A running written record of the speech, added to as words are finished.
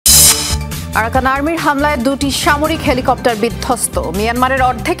Arakan আর্মির হামলায় দুটি সামরিক হেলিকপ্টার বিধ্বস্ত। মিয়ানমারের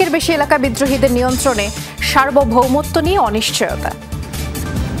অর্ধেকের বেশি এলাকা বিদ্রোহীদের নিয়ন্ত্রণে, সার্বভৌমত্ব নিয়ে অনিশ্চয়তা।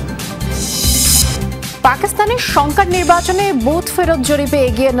 পাকিস্তানের সংকট নির্বাচনে বুথ ফেরত জরিপে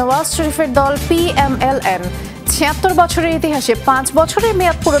এগিয়ে নওয়াজ শরীফের দল PMLN। ৭৬ বছরের ইতিহাসে ৫ বছরের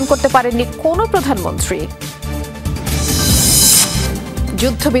মেয়াদ পূরণ করতে পারেননি কোনো প্রধানমন্ত্রী।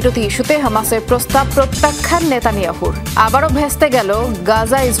 যুদ্ধবিরতি ইস্যুতে হামাসের প্রস্তাব প্রত্যাখ্যান নেতানিয়াহুর। আবারও ভেস্তে গেল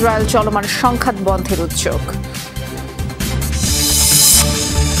গাজা ইসরায়েল চলমান সংঘাত বন্ধের উদ্যোগ।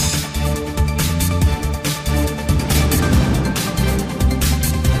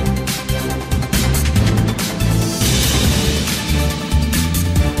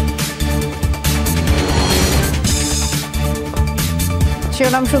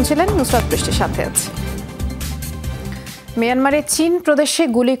 শিরোনাম শুনছিলেন, নুসরাত বৃষ্টির সাথে আছে। মিয়ানমারের চীন প্রদেশে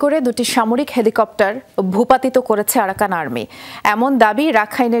গুলি করে দুটি সামরিক হেলিকপ্টার ভূপাতিত করেছে আরাকান আর্মি, এমন দাবি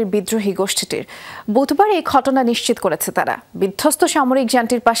রাখাইনের বিদ্রোহী গোষ্ঠীটির। বুধবার এই ঘটনা নিশ্চিত করেছে তারা। বিধ্বস্ত সামরিক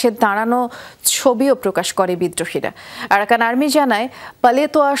যানটির পাশে দাঁড়ানো ছবিও প্রকাশ করে বিদ্রোহীরা। আরাকান আর্মি জানায়,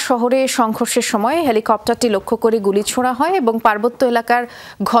 পালেতোয়া শহরে সংঘর্ষের সময় হেলিকপ্টারটি লক্ষ্য করে গুলি ছোড়া হয় এবং পার্বত্য এলাকার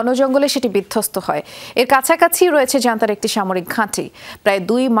ঘন জঙ্গলে সেটি বিধ্বস্ত হয়। এর কাছাকাছি রয়েছে জান্তার একটি সামরিক ঘাঁটি। প্রায়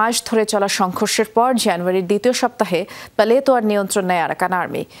 ২ মাস ধরে চলা সংঘর্ষের পর জানুয়ারির দ্বিতীয় সপ্তাহে পালেতোয়ার নিয়ন্ত্রণ নেয় আরাকান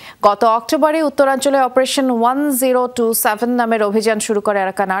আর্মি। গত অক্টোবরে উত্তরাঞ্চলে অপারেশন 1027 নামের অভিযান শুরু করে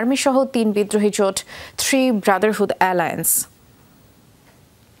আরাকান আর্মি সহ ৩ বিদ্রোহী জোট 3 ব্রাদারহুড অ্যালায়েন্স।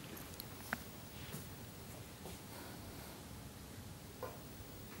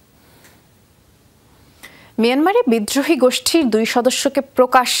 মিয়ানমারে বিদ্রোহী গোষ্ঠীর 2 সদস্যকে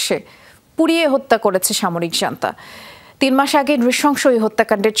প্রকাশ্যে পুড়িয়ে হত্যা করেছে সামরিক জান্তা। 3 মাস আগে নৃশংস এই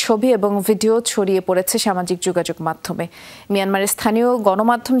হত্যাকাণ্ডের ছবি এবং ভিডিও ছড়িয়ে পড়েছে সামাজিক যোগাযোগ মাধ্যমে। মিয়ানমারের স্থানীয়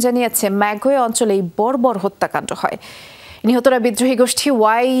গণমাধ্যম জানিয়েছে, ম্যাগোয়ে অঞ্চলে এই বর্বর হত্যাকাণ্ড হয়। নিহতরা বিদ্রোহী গোষ্ঠী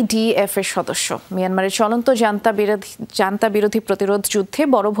YDF এর সদস্য। মিয়ানমারের চলন্ত জান্তা বিরোধী প্রতিরোধ যুদ্ধে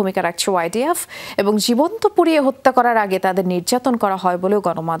বড় ভূমিকা রাখছে YDF এবং জীবন্ত পুড়িয়ে হত্যা করার আগে তাদের নির্যাতন করা হয় বলেও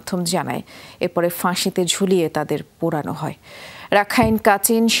গণমাধ্যম জানায়। এরপরে ফাঁসিতে ঝুলিয়ে তাদের পোড়ানো হয়। রাখাইন,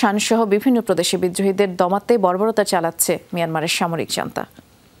 কাচিন, শানসহ বিভিন্ন প্রদেশে বিদ্রোহীদের দমাতে বর্বরতা চালাচ্ছে মিয়ানমারের সামরিক জান্তা।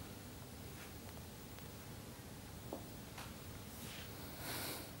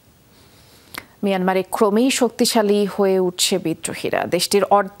 মিয়ানমারে ক্রমেই শক্তিশালী হয়ে উঠছে বিদ্রোহীরা। দেশটির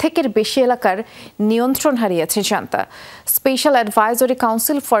অর্ধেকের বেশি এলাকার নিয়ন্ত্রণ হারিয়েছে junta. Special advisory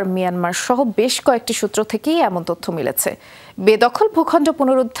council for Myanmar সহ বেশ কয়েকটি সূত্র থেকেই এমন তথ্য মিলেছে। বেদখল ভূখণ্ড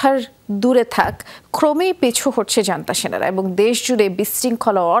পুনরুদ্ধার দূরে থাক, ক্রমেই পিছু হটছে জান্তা সেনারা এবং দেশ জুড়ে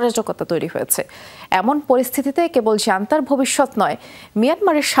বিশৃঙ্খলা ও অরাজকতা তৈরি হয়েছে। এমন পরিস্থিতিতে কেবল জান্তার ভবিষ্যৎ নয়,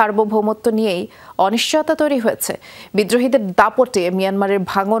 মিয়ানমারের সার্বভৌমত্ব নিয়েই অনিশ্চয়তা তৈরি হয়েছে। বিদ্রোহীদের দাপটে মিয়ানমারের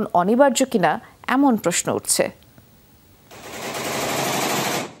ভাঙন অনিবার্য কিনা এমন প্রশ্ন উঠছে।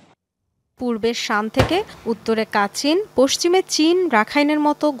 পূর্বে শান থেকে উত্তরে কাচিন, পশ্চিমে চীন, রাখাইনের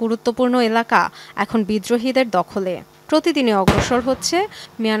মতো গুরুত্বপূর্ণ এলাকা এখন বিদ্রোহীদের দখলে। প্রতিদিনই অগ্রসর হচ্ছে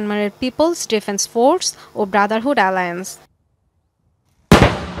মিয়ানমারের পিপলস ডিফেন্স ফোর্স ও ব্রাদারহুড অ্যালায়েন্স।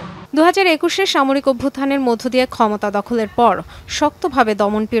 2021-এর সামরিক অভ্যুত্থানের মধ্য দিয়ে ক্ষমতা দখলের পর শক্তভাবে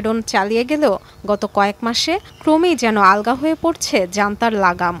দমনপীড়ন চালিয়ে গেলেও গত কয়েক মাসে ক্রমেই যেন আলগা হয়ে পড়ছে জান্তার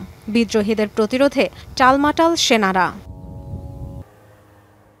লাগাম। বিদ্রোহীদের প্রতিরোধে টালমাটাল সেনারা।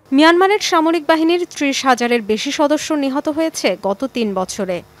 মিয়ানমারের সামরিক বাহিনীর 30,000-এর বেশি সদস্য নিহত হয়েছে গত 3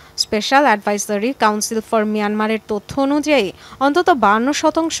 বছরে। স্পেশাল অ্যাডভাইজরি কাউন্সিল ফর মিয়ানমারের তথ্য অনুযায়ী অন্তত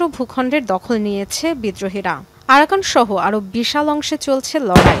 52% ভূখণ্ডের দখল নিয়েছে বিদ্রোহীরা। আরাকান সহ আরও বিশাল অংশে চলছে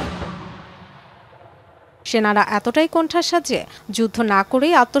লড়াই। সেনারা এতটাই কোণঠাসা যে যুদ্ধ না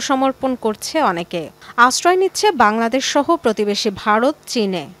করেই আত্মসমর্পণ করছে অনেকে। আশ্রয় নিচ্ছে বাংলাদেশ সহ প্রতিবেশী ভারত,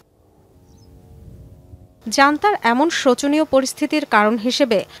 চীনে। জান্তার এমন শোচনীয় পরিস্থিতির কারণ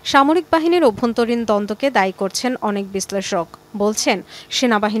হিসেবে সামরিক বাহিনীর অভ্যন্তরীণ দ্বন্দ্বকে দায়ী করছেন অনেক বিশ্লেষক। বলছেন,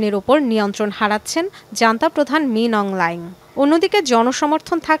 সেনাবাহিনীর ওপর নিয়ন্ত্রণ হারাচ্ছেন জান্তা প্রধান মিন অং লাইং। অন্যদিকে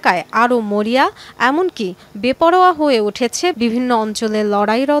জনসমর্থন থাকায় আরও মরিয়া, এমনকি বেপরোয়া হয়ে উঠেছে বিভিন্ন অঞ্চলে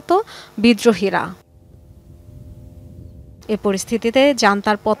লড়াইরত বিদ্রোহীরা। এ পরিস্থিতিতে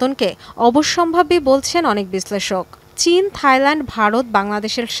জান্তার পতনকে অবশ্যম্ভাবী বলছেন অনেক বিশ্লেষক। চীন, থাইল্যান্ড, ভারত,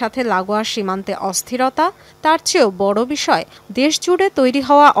 বাংলাদেশের সাথে লাগোয়া সীমান্তে অস্থিরতা, তার চেয়েও বড় বিষয় দেশ জুড়ে তৈরি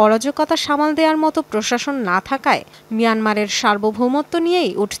হওয়া অরাজকতা সামাল দেওয়ার মতো প্রশাসন না থাকায় মিয়ানমারের সার্বভৌমত্ব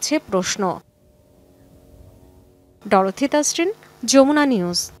নিয়েই উঠছে প্রশ্ন। Dorothy Tasrin, Jamuna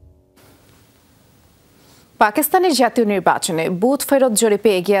news. পাকিস্তানের জাতীয় নির্বাচনে বুথ ফেরত জরিপে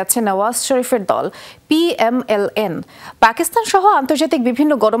এগিয়ে আছে নওয়াজ শরীফের দল PMLN। পাকিস্তান সহ আন্তর্জাতিক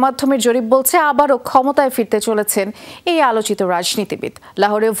বিভিন্ন গণমাধ্যমের জরিপ বলছে আবারও ক্ষমতায় ফিরতে চলেছেন এই আলোচিত রাজনীতিবিদ।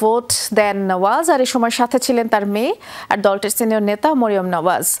 লাহোরে ভোট দেন নওয়াজ, আর এ সময় সাথে ছিলেন তার মেয়ে আর দলটির সিনিয়র নেতা মরিয়ম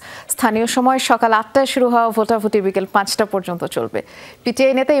নওয়াজ। স্থানীয় সময় সকাল 8টায় শুরু হওয়া ভোটাভুটি বিকেল 5টা পর্যন্ত চলবে।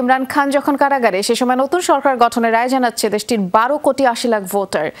 পিটিআই নেতা ইমরান খান যখন কারাগারে, সে সময় নতুন সরকার গঠনের রায় জানাচ্ছে দেশটির 12,80,00,000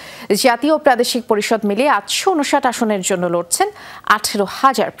 ভোটার। জাতীয় ও প্রাদেশিক পরিষদ মিলিয়ে 859 আসনের জন্য লড়ছেন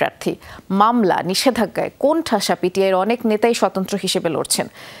 18,000 প্রার্থী। মামলা নিষেধাজ্ঞায় কোণঠাসা পিটিআইয়ের অনেক নেতাই স্বতন্ত্র হিসেবে লড়ছেন।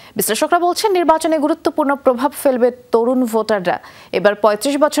 বিশ্লেষকরা বলছেন নির্বাচনে গুরুত্বপূর্ণ প্রভাব ফেলবে তরুণ ভোটাররা। এবার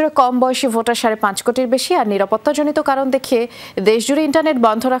 35 বছরের কম বয়সী ভোটার 5.5 কোটির বেশি, আর নিরাপত্তাজনিত কারণ দেখিয়ে দেশজুড়ে ইন্টারনেট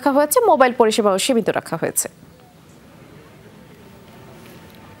বন্ধ রাখা হয়েছে, মোবাইল পরিষেবাও সীমিত রাখা হয়েছে।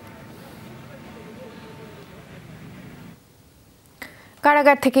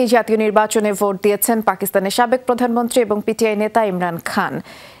 কারাগার থেকেই জাতীয় নির্বাচনে ভোট দিয়েছেন পাকিস্তানের সাবেক প্রধানমন্ত্রী এবং পিটিআই নেতা ইমরান খান।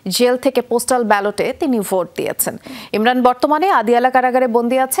 জেল থেকে পোস্টাল ব্যালটে তিনি ভোট দিয়েছেন। ইমরান বর্তমানে আদিয়ালা কারাগারে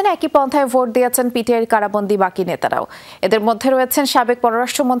বন্দী আছেন। একই পন্থায় ভোট দিয়েছেন পিটিআইয়ের কারাবন্দী বাকি নেতারাও। এদের মধ্যে রয়েছেন সাবেক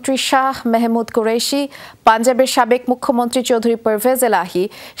পররাষ্ট্রমন্ত্রী শাহ মেহমুদ কুরেশি, পাঞ্জাবের সাবেক মুখ্যমন্ত্রী চৌধুরী পারভেজ এলাহি,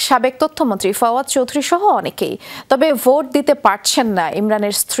 সাবেক তথ্যমন্ত্রী ফওয়াদ চৌধুরী সহ অনেকেই। তবে ভোট দিতে পারছেন না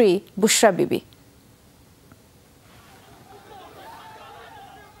ইমরানের স্ত্রী বুশরা বিবি।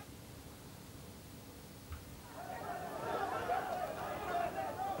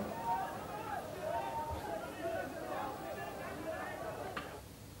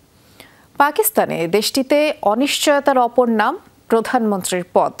 পাকিস্তানে দেশটিতে অনিশ্চয়তার অপর নাম প্রধানমন্ত্রীর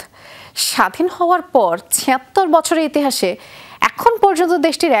পদ। স্বাধীন হওয়ার পর 76 বছরের ইতিহাসে এখন পর্যন্ত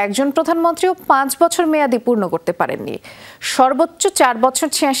দেশটির একজন প্রধানমন্ত্রীও 5 বছর মেয়াদি পূর্ণ করতে পারেননি। সর্বোচ্চ 4 বছর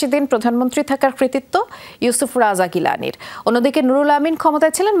 86 দিন প্রধানমন্ত্রী থাকার কৃতিত্ব ইউসুফ রাজা গিলানির। অন্যদিকে নুরুল আমিন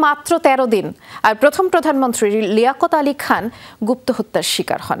ক্ষমতায় ছিলেন মাত্র 13 দিন, আর প্রথম প্রধানমন্ত্রী লিয়াকত আলী খান গুপ্ত হত্যার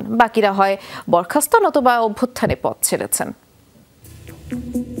শিকার হন। বাকিরা হয় বরখাস্ত নতুবা অভ্যুত্থানে পদ ছেড়েছেন।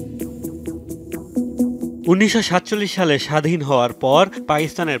 1947 সালে স্বাধীন হওয়ার পর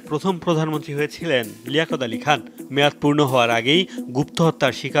পাকিস্তানের প্রথম প্রধানমন্ত্রী হয়েছিলেন লিয়াকত আলী খান। মেয়াদ পূর্ণ হওয়ার আগেই গুপ্ত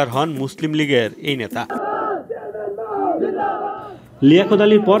হত্যার শিকার হন মুসলিম লীগের এই নেতা। লিয়াকত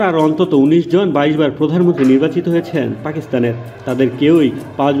আলীর পর আর অন্তত 19 জন 22 বার প্রধানমন্ত্রী নির্বাচিত হয়েছেন পাকিস্তানের। তাদের কেউই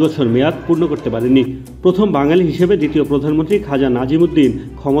 5 বছর মেয়াদ পূর্ণ করতে পারেননি। প্রথম বাঙালি হিসেবে দ্বিতীয় প্রধানমন্ত্রী খাজা নাজিমুদ্দিন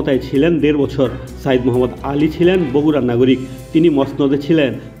ক্ষমতায় ছিলেন 1.5 বছর। সাইদ মোহাম্মদ আলী ছিলেন বগুড়ার নাগরিক। তিনি মসনদে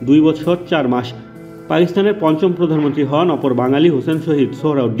ছিলেন 2 বছর 4 মাস। পাকিস্তানের পঞ্চম প্রধানমন্ত্রী হন অপর বাঙালি হোসেন শহীদ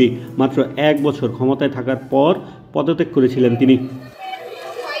সোহরাওয়ার্দী। মাত্র 1 বছর ক্ষমতায় থাকার পর পদত্যাগ করেছিলেন তিনি।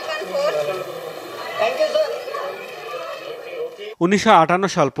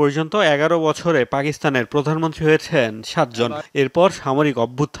 1958 সাল পর্যন্ত 11 বছরে পাকিস্তানের প্রধানমন্ত্রী হয়েছেন 7 জন। এরপর সামরিক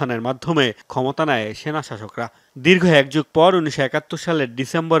অভ্যুত্থানের মাধ্যমে ক্ষমতা নেয় সেনা শাসকরা। দীর্ঘ 1 যুগ পর 1971 সালের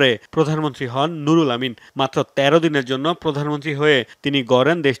ডিসেম্বরে প্রধানমন্ত্রী হন নুরুল আমিন। মাত্র 13 দিনের জন্য প্রধানমন্ত্রী হয়ে তিনি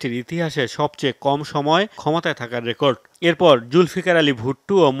গড়েন দেশটির ইতিহাসে সবচেয়ে কম সময় ক্ষমতায় থাকার রেকর্ড। এরপর জুলফিকার আলী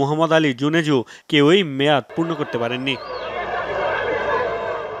ভুট্টো ও মোহাম্মদ আলী জুনেজু কেউই মেয়াদ পূর্ণ করতে পারেননি।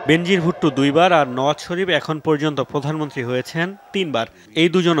 বেনজির ভুট্টো 2 বার আর নওয়াজ শরীফ এখন পর্যন্ত প্রধানমন্ত্রী হয়েছেন 3 বার। এই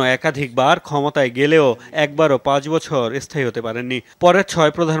দুজনও একাধিকবার ক্ষমতায় গেলেও একবারও 5 বছর স্থায়ী হতে পারেননি। পরের 6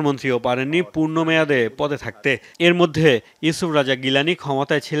 প্রধানমন্ত্রীও পারেননি পূর্ণ মেয়াদে পদে থাকতে। এর মধ্যে ইউসুফ রাজা গিলানি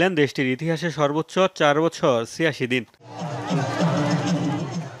ক্ষমতায় ছিলেন দেশটির ইতিহাসে সর্বোচ্চ 4 বছর 86 দিন।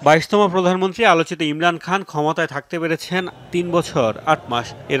 22তম প্রধানমন্ত্রী আলোচিত ইমরান খান ক্ষমতায় থাকতে পেরেছেন 3 বছর 8 মাস।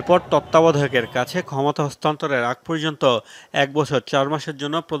 এরপর তত্ত্বাবধায়কের কাছে ক্ষমতা হস্তান্তরের আগ পর্যন্ত 1 বছর 4 মাসের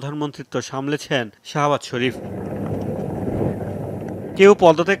জন্য প্রধানমন্ত্রিত্ব সামলেছেন শাহবাজ শরীফ। কেউ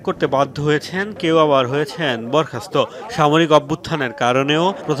পদত্যাগ করতে বাধ্য হয়েছেন, কেউ আবার হয়েছেন বরখাস্ত। সামরিক অভ্যুত্থানের কারণেও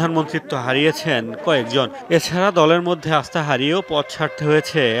প্রধানমন্ত্রিত্ব হারিয়েছেন কয়েকজন। এছাড়া দলের মধ্যে আস্থা হারিয়েও পদ ছাড়তে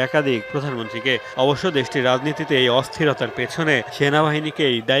হয়েছে একাধিক প্রধানমন্ত্রীকে। অবশ্য দেশটির রাজনীতিতে এই অস্থিরতার পেছনে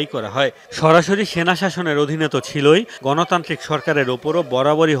সেনাবাহিনীকেই দায়ী করা হয়। সরাসরি সেনা শাসনের অধীনে তো ছিলই, গণতান্ত্রিক সরকারের ওপরও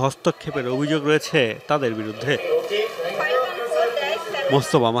বরাবরই হস্তক্ষেপের অভিযোগ রয়েছে তাদের বিরুদ্ধে।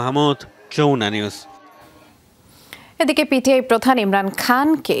 মোস্তফা মাহমুদ, যমুনা নিউজ। এদিকে পিটিআই প্রধান ইমরান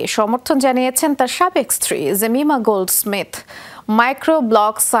খানকে সমর্থন জানিয়েছেন তার সাবেক স্ত্রী Jemimah Goldsmith. Micro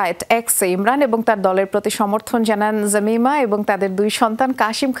blog site এক্সে ইমরান এবং তার দলের প্রতি সমর্থন জানান জেমিমা এবং তাদের 2 সন্তান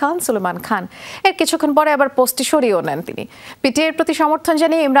কাশিম খান, সুলেমান খান। এর কিছুক্ষণ পরে আবার পোস্টটি সরিয়েও নেন তিনি। পিটিআইয়ের প্রতি সমর্থন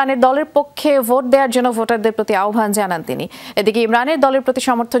জানিয়ে ইমরানের দলের পক্ষে ভোট দেওয়ার জন্য ভোটারদের প্রতি আহ্বান জানান তিনি। এদিকে ইমরানের দলের প্রতি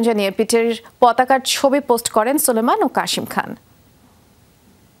সমর্থন জানিয়ে পিটিআইয়ের পতাকার ছবি পোস্ট করেন সুলেমান ও কাশিম খান।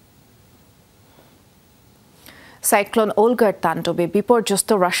 সাইক্লোন ওলগার তাণ্ডবে বিপর্যস্ত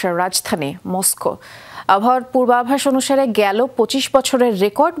রাশিয়ার রাজধানী মস্কো। আবহাওয়ার পূর্বাভাস অনুসারে গেল ২৫ বছরের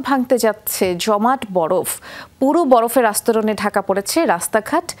রেকর্ড ভাঙতে যাচ্ছে জমাট বরফ। পুরো বরফের আস্তরণে ঢাকা পড়েছে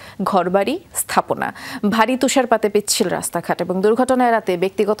রাস্তাঘাট, ঘরবাড়ি, স্থাপনা। ভারী তুষারপাতে পিচ্ছিল রাস্তাঘাট এবং দুর্ঘটনা এড়াতে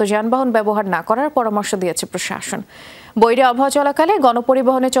ব্যক্তিগত যানবাহন ব্যবহার না করার পরামর্শ দিয়েছে প্রশাসন। বৈরী আবহাওয়া চলাকালে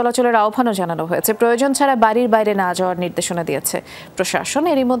গণপরিবহনে চলাচলের আহ্বানও জানানো হয়েছে। প্রয়োজন ছাড়া বাড়ির বাইরে না যাওয়ার নির্দেশনা দিয়েছে প্রশাসন।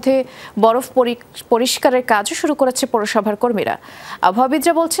 এরই মধ্যে বরফ পরিষ্কারের কাজও শুরু করেছে পৌরসভার কর্মীরা।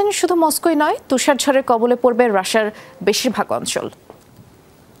 আবহাওয়াবিদরা বলছেন, শুধু মস্কোই নয়, তুষারঝড়ের কবলে পড়বে রাশিয়ার বেশিরভাগ অঞ্চল।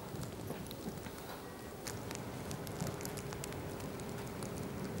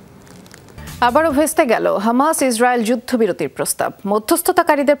 আবারও ভেস্তে গেল হামাস ইসরায়েল যুদ্ধবিরতির প্রস্তাব।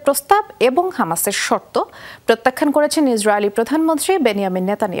 মধ্যস্থতাকারীদের প্রস্তাব এবং হামাসের শর্ত প্রত্যাখ্যান করেছেন ইসরায়েলি প্রধানমন্ত্রী বেনিয়ামিন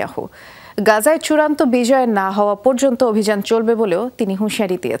নেতানিয়াহু। গাজায় চূড়ান্ত বিজয় না হওয়া পর্যন্ত অভিযান চলবে বলেও তিনি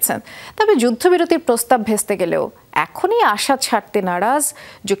হুঁশিয়ারি দিয়েছেন। তবে যুদ্ধবিরতির প্রস্তাব ভেস্তে গেলেও এখনই আশা ছাড়তে নারাজ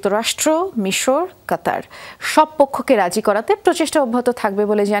যুক্তরাষ্ট্র, মিশর, কাতার। সব পক্ষকে রাজি করাতে প্রচেষ্টা অব্যাহত থাকবে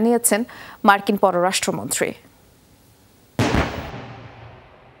বলে জানিয়েছেন মার্কিন পররাষ্ট্রমন্ত্রী।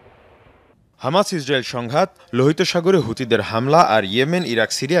 হামাস ইসরায়েল সংঘাত, লোহিত সাগরে হুতিদের হামলা আর ইয়েমেন,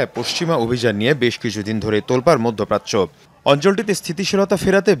 ইরাক, সিরিয়ায় পশ্চিমা অভিযান নিয়ে বেশ কিছুদিন ধরে তোলপাড় মধ্যপ্রাচ্য। অঞ্চলটিতে স্থিতিশীলতা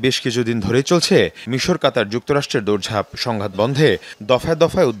ফেরাতে বেশ কিছুদিন ধরেই চলছে মিশর, কাতার, যুক্তরাষ্ট্রের দৌড়ঝাঁপ। সংঘাত বন্ধে দফায়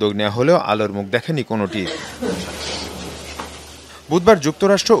দফায় উদ্যোগ নেওয়া হলেও আলোর মুখ দেখেনি কোনোটি। বুধবার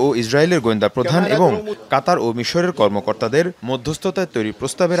যুক্তরাষ্ট্র ও ইসরায়েলের গোয়েন্দা প্রধান এবং কাতার ও মিশরের কর্মকর্তাদের মধ্যস্থতায় তৈরি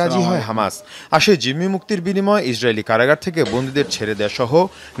প্রস্তাবে রাজি হয় হামাস। আসে জিম্মি মুক্তির বিনিময়ে ইসরায়েলি কারাগার থেকে বন্দীদের ছেড়ে দেওয়া সহ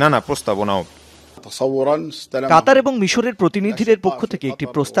নানা প্রস্তাবনাও। কাতার এবং মিশরের প্রতিনিধিদের পক্ষ থেকে একটি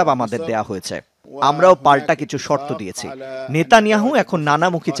প্রস্তাব আমাদের দেয়া হয়েছে। আমরাও পাল্টা কিছু শর্ত দিয়েছি। নেতানিয়াহু এখন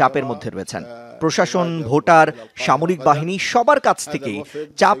নানামুখী চাপের মধ্যে রয়েছেন। প্রশাসন, ভোটার, সামরিক বাহিনী সবার কাছ থেকেই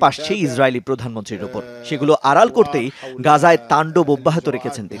চাপ আসছে ইসরায়েলি প্রধানমন্ত্রীর উপর। সেগুলো আড়াল করতেই গাজায় তাণ্ডব অব্যাহত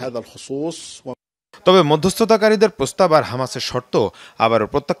রেখেছেন তিনি। তবে মধ্যস্থতাকারীদের প্রস্তাব আর হামাসের শর্ত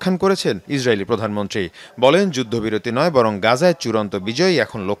আবারও প্রত্যাখ্যান করেছেন ইসরায়েলি প্রধানমন্ত্রী। বলেন, যুদ্ধবিরতি নয়, বরং গাজায় চূড়ান্ত বিজয়ই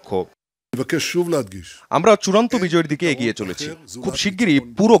এখন লক্ষ্য। আমরা চূড়ান্ত বিজয়ের দিকে এগিয়ে চলেছি। খুব শিগগিরই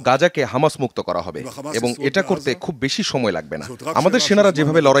পুরো গাজাকে হামাস মুক্ত করা হবে এবং এটা করতে খুব বেশি সময় লাগবে না। আমাদের সেনারা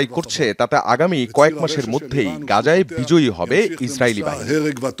যেভাবে লড়াই করছে তাতে আগামী কয়েক মাসের মধ্যেই গাজায় বিজয়ী হবে ইসরায়েলি বাহিনী।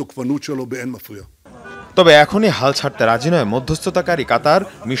 তবে এখনই হাল ছাড়তে রাজি নয় মধ্যস্থতাকারী কাতার,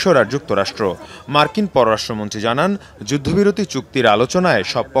 মিশর আর যুক্তরাষ্ট্র। মার্কিন পররাষ্ট্রমন্ত্রী জানান, যুদ্ধবিরতি চুক্তির আলোচনায়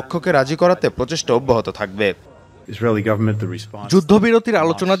সব পক্ষকে রাজি করাতে প্রচেষ্টা অব্যাহত থাকবে। যুদ্ধবিরতির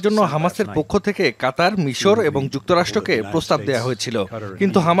আলোচনার জন্য হামাসের পক্ষ থেকে কাতার, মিশর এবং যুক্তরাষ্ট্রকে প্রস্তাব দেওয়া হয়েছিল।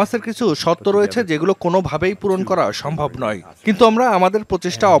 কিন্তু হামাসের কিছু শর্ত রয়েছে যেগুলো কোনোভাবেই পূরণ করা সম্ভব নয়। কিন্তু আমরা আমাদের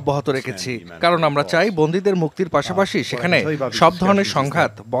প্রচেষ্টা অব্যাহত রেখেছি, কারণ আমরা চাই বন্দীদের মুক্তির পাশাপাশি সেখানে সব ধরনের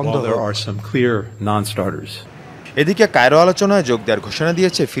সংঘাত বন্ধ হোক। এদিকে কায়রো আলোচনায় যোগ দেওয়ার ঘোষণা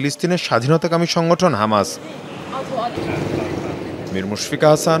দিয়েছে ফিলিস্তিনের স্বাধীনতাকামী সংগঠন হামাস। মীর মুশফিকা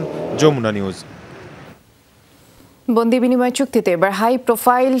হাসান, যমুনা নিউজ। বন্দি বিনিময় চুক্তিতে এবার হাই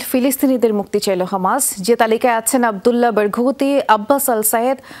প্রোফাইল ফিলিস্তিনিদের মুক্তি চাইল হামাস। যে তালিকায় আছেন আবদুল্লাহ বারঘুতি, আব্বাস আল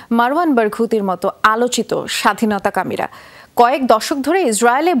সায়েদ, মারওয়ান বারঘুতির মতো আলোচিত স্বাধীনতাকামীরা। কয়েক দশক ধরে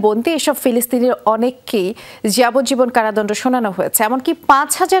ইসরায়েলে বন্দী এসব ফিলিস্তিনির অনেককেই যাবজ্জীবন কারাদণ্ড শোনানো হয়েছে। এমনকি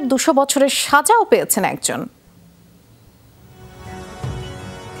 ৫,২০০ বছরের সাজাও পেয়েছেন একজন।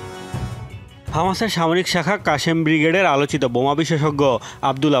 হামাসের সামরিক শাখা কাশেম ব্রিগেডের আলোচিত বোমা বিশেষজ্ঞ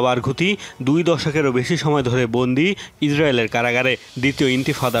আবদুল্লাহ বারঘুতি ২ দশকেরও বেশি সময় ধরে বন্দী ইসরায়েলের কারাগারে। দ্বিতীয়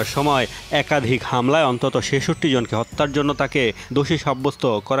ইন্তিফাদার সময় একাধিক হামলায় অন্তত ৬৬ জনকে হত্যার জন্য তাকে দোষী সাব্যস্ত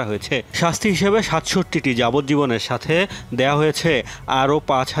করা হয়েছে। শাস্তি হিসেবে ৬৭টি যাবজ্জীবনের সাথে দেয়া হয়েছে আরও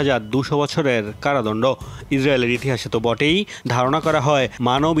 ৫,২০০ বছরের কারাদণ্ড। ইসরায়েলের ইতিহাসে তো বটেই, ধারণা করা হয়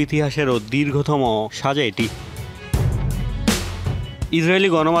মানব ইতিহাসেরও দীর্ঘতম সাজা এটি। ইসরায়েলি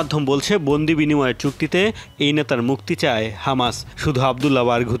গণমাধ্যম বলছে, বন্দি বিনিময়ের চুক্তিতে এই নেতার মুক্তি চায় হামাস। শুধু আবদুল্লাহ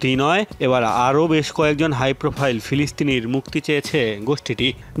বারঘুতিই নয়, এবার আরও বেশ কয়েকজন হাই প্রোফাইল ফিলিস্তিনির মুক্তি চেয়েছে গোষ্ঠীটি,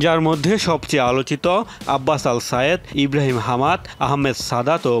 যার মধ্যে সবচেয়ে আলোচিত আব্বাস আল সায়েদ, ইব্রাহিম হামাদ, আহমেদ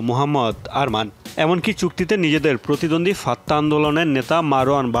সাদাত ও মোহাম্মদ আরমান। এমনকি চুক্তিতে নিজেদের প্রতিদ্বন্দ্বী ফাত্তা আন্দোলনের নেতা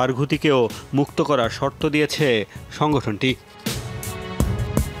মারওয়ান বারঘুতিকেও মুক্ত করার শর্ত দিয়েছে সংগঠনটি।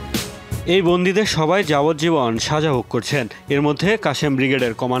 এই বন্দীদের সবাই যাবজ্জীবন সাজা ভোগ করছেন। এর মধ্যে কাশেম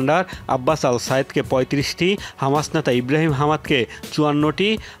ব্রিগেডের কমান্ডার আব্বাস আল সায়েদকে ৩৫টি, হামাস নেতা ইব্রাহিম হামাদকে ৫৪টি,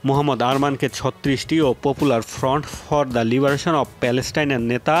 মোহাম্মদ আরমানকে ৩৬টি ও popular front for the liberation of প্যালেস্টাইনের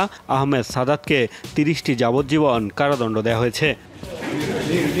নেতা আহমেদ সাদাতকে ৩০টি যাবজ্জীবন কারাদণ্ড দেওয়া হয়েছে।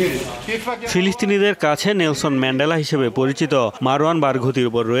 ফিলিস্তিনিদের কাছে নেলসন ম্যান্ডেলা হিসেবে পরিচিত মারওয়ান বারঘুতির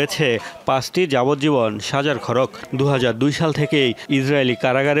উপর রয়েছে ৫টি যাবজ্জীবন সাজার খড়ক। ২০০২ সাল থেকেই ইসরায়েলি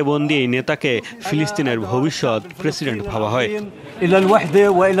কারাগারে বন্দী এই নেতাকে ফিলিস্তিনের ভবিষ্যৎ প্রেসিডেন্ট ভাবা হয়।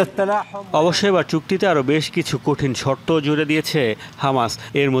 অবশ্যই এবার চুক্তিতে আরও বেশ কিছু কঠিন শর্ত জুড়ে দিয়েছে হামাস।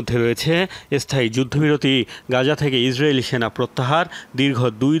 এর মধ্যে রয়েছে স্থায়ী যুদ্ধবিরতি, গাজা থেকে ইসরায়েলি সেনা প্রত্যাহার, দীর্ঘ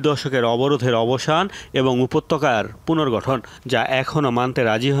 2 দশকের অবরোধের অবসান এবং উপত্যকার পুনর্গঠন, যা এখনও মানতে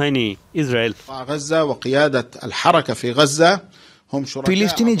রাজি হয়নি ইসরায়েল।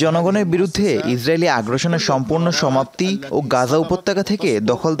 ফিলিস্তিনি জনগণের বিরুদ্ধে ইসরায়েলি আগ্রাসনের সম্পূর্ণ সমাপ্তি ও গাজা উপত্যকা থেকে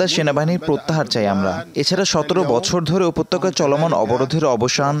দখলদার সেনাবাহিনীর প্রত্যাহার চাই আমরা। এছাড়া 17 বছর ধরে উপত্যকায় চলমান অবরোধের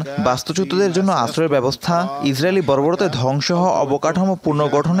অবসান, বাস্তুচ্যুতদের জন্য আশ্রয়ের ব্যবস্থা, ইসরায়েলি বর্বরতায় ধ্বংস হওয়া অবকাঠামো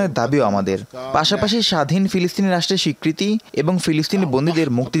পুনর্গঠনের দাবিও আমাদের। পাশাপাশি স্বাধীন ফিলিস্তিনি রাষ্ট্রের স্বীকৃতি এবং ফিলিস্তিনি বন্দীদের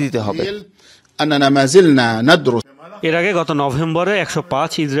মুক্তি দিতে হবে। এর আগে গত নভেম্বরে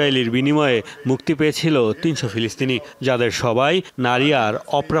 105 ইসরায়েলির বিনিময়ে মুক্তি পেয়েছিল 300 ফিলিস্তিনি, যাদের সবাই নারী আর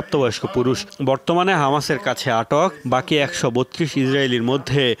অপ্রাপ্তবয়স্ক পুরুষ। বর্তমানে হামাসের কাছে আটক বাকি 132 ইসরায়েলির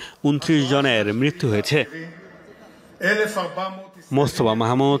মধ্যে 29 জনের মৃত্যু হয়েছে। মোস্তফা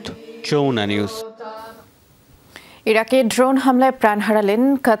মাহমুদ, যমুনা নিউজ। ইরাকে ড্রোন হামলায় প্রাণ হারালেন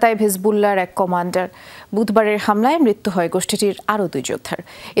কাতাইব হিজবুল্লাহর এক কমান্ডার। বুধবারের হামলায় মৃত্যু হয় গোষ্ঠীটির আরও 2 যোদ্ধার।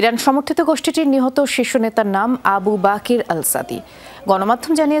 ইরান সমর্থিত গোষ্ঠীটির নিহত শীর্ষ নেতার নাম আবু বাকির আল সাদি।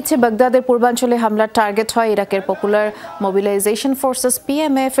 গণমাধ্যম জানিয়েছে বাগদাদের পূর্বাঞ্চলে হামলার টার্গেট হয় ইরাকের পপুলার মোবিলাইজেশন ফোর্সেস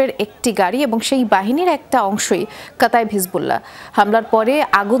PMF এর একটি গাড়ি এবং সেই বাহিনীর একটা অংশই কাতাইব হিজবুল্লাহ। হামলার পরে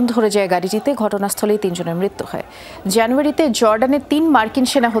আগুন ধরে যায় গাড়িটিতে, ঘটনাস্থলেই 3 জনের মৃত্যু হয়। জানুয়ারিতে জর্ডানে 3 মার্কিন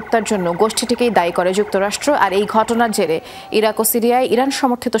সেনা হত্যার জন্য গোষ্ঠীটিকেই দায়ী করে যুক্তরাষ্ট্র। আর এই ঘটনার জেরে ইরাক ও সিরিয়ায় ইরান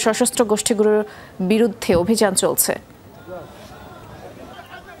সমর্থিত সশস্ত্র গোষ্ঠীগুলোর বিরুদ্ধে অভিযান চলছে।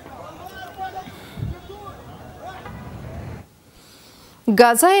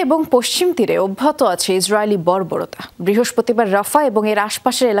 গাজা এবং পশ্চিম তীরে অব্যাহত আছে ইসরায়েলি বর্বরতা। বৃহস্পতিবার রাফা এবং এর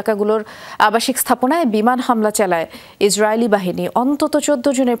আশপাশের এলাকাগুলোর আবাসিক স্থাপনায় বিমান হামলা চালায় ইসরায়েলি বাহিনী। অন্তত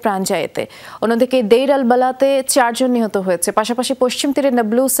 14 জনের প্রাণ যায় এতে। অন্যদিকে দেইর আল বালাতে 4 জন নিহত হয়েছে। পাশাপাশি পশ্চিম তীরে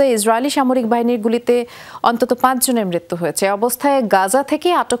নাবলুসে ইসরায়েলি সামরিক বাহিনীর গুলিতে অন্তত 5 জনের মৃত্যু হয়েছে। অবস্থায় গাজা থেকে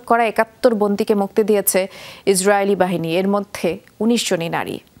আটক করা 71 বন্দীকে মুক্তি দিয়েছে ইসরায়েলি বাহিনী। এর মধ্যে 19 জনই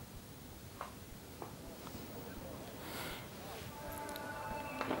নারী।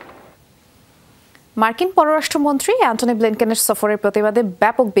 মার্কিন পররাষ্ট্রমন্ত্রী অ্যান্টনি ব্লিনকেনের সফরের প্রতিবাদে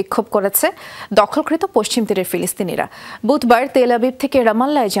ব্যাপক বিক্ষোভ করেছে দখলকৃত পশ্চিম তীরের ফিলিস্তিনিরা। বুধবার তেল আবিব থেকে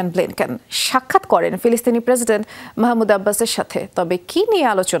রামাল্লায় যান ব্লিনকেন। সাক্ষাৎ করেন ফিলিস্তিনি প্রেসিডেন্ট মাহমুদ আব্বাসের সাথে। তবে কি নিয়ে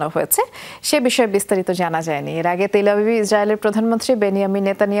আলোচনা হয়েছে সে বিষয়ে বিস্তারিত জানা যায়নি। এর আগে তেল আবিবে ইসরায়েলের প্রধানমন্ত্রী বেনিয়ামিন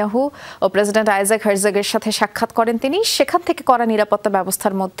নেতানিয়াহু ও প্রেসিডেন্ট আইজাক হারজাগের সাথে সাক্ষাৎ করেন তিনি। সেখান থেকে কড়া নিরাপত্তা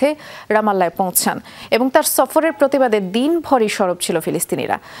ব্যবস্থার মধ্যে রামাল্লায় পৌঁছান এবং তার সফরের প্রতিবাদে দিনভরই সরব ছিল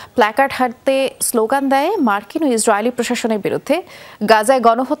ফিলিস্তিনিরা। প্ল্যাকার্ড হাতে স্লোগান দেয় মার্কিন ও ইসরায়েলি প্রশাসনের বিরুদ্ধে। গাজায়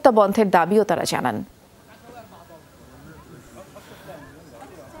গণহত্যা বন্ধের দাবিও তারা জানান।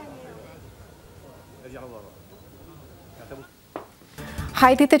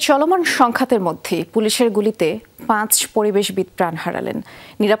 হাইতিতে চলমান সংঘাতের মধ্যে পুলিশের গুলিতে 5 পরিবেশবিদ প্রাণ হারালেন।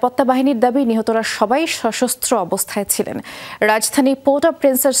 নিরাপত্তা বাহিনীর দাবি নিহতরা সবাই সশস্ত্র অবস্থায় ছিলেন। রাজধানী পোর্ট অফ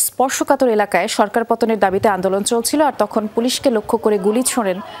প্রিন্সের স্পর্শকাতর এলাকায় সরকার পতনের দাবিতে আন্দোলন চলছিল, আর তখন পুলিশকে লক্ষ্য করে গুলি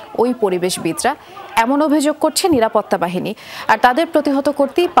ছোড়েন ওই পরিবেশবিদরা। এমন অভিযোগ করছে নিরাপত্তা বাহিনী। আর তাদের প্রতিহত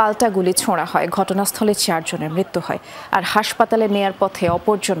করতেই পাল্টা গুলি ছোড়া হয়। ঘটনাস্থলে 4 জনের মৃত্যু হয়, আর হাসপাতালে নেয়ার পথে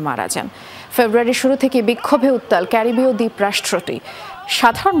অপরজন মারা যান। ফেব্রুয়ারির শুরু থেকে বিক্ষোভে উত্তাল ক্যারিবীয় দ্বীপ রাষ্ট্রটি।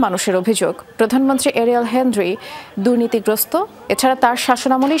 সাধারণ মানুষের অভিযোগ, প্রধানমন্ত্রী এরিয়েল হেনরি দুর্নীতিগ্রস্ত। এছাড়া তার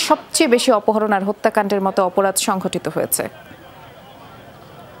শাসনামলেই সবচেয়ে বেশি অপহরণ আর হত্যাকাণ্ডের মতো অপরাধ সংঘটিত হয়েছে।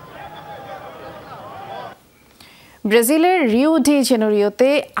 ব্রাজিলের রিও ডি জেনেরিওতে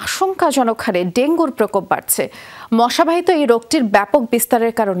আশঙ্কাজনক হারে ডেঙ্গুর প্রকোপ বাড়ছে। মশাবাহিত এই রোগটির ব্যাপক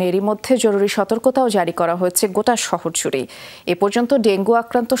বিস্তারের কারণে এরই মধ্যে জরুরি সতর্কতাও জারি করা হয়েছে গোটা শহর জুড়েই। এ পর্যন্ত ডেঙ্গু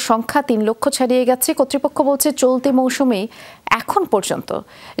আক্রান্ত সংখ্যা 3 লক্ষ ছাড়িয়ে গেছে। কর্তৃপক্ষ বলছে চলতি মৌসুমেই এখন পর্যন্ত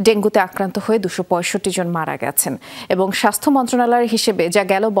ডেঙ্গুতে আক্রান্ত হয়ে 265 জন মারা গেছেন এবং স্বাস্থ্য মন্ত্রণালয়ের হিসেবে যা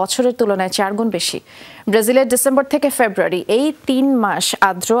গেল বছরের তুলনায় 4 গুণ বেশি। ব্রাজিলের ডিসেম্বর থেকে ফেব্রুয়ারি এই 3 মাস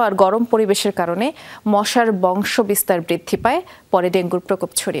আর্দ্র আর গরম পরিবেশের কারণে মশার বংশ বিস্তার বৃদ্ধি পায়, পরে ডেঙ্গুর প্রকোপ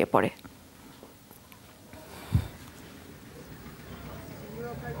ছড়িয়ে পড়ে।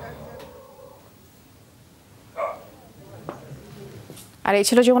 আর এই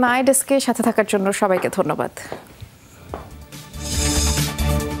ছিল যমুনা আই ডেস্কে সাথে থাকার জন্য সবাইকে ধন্যবাদ।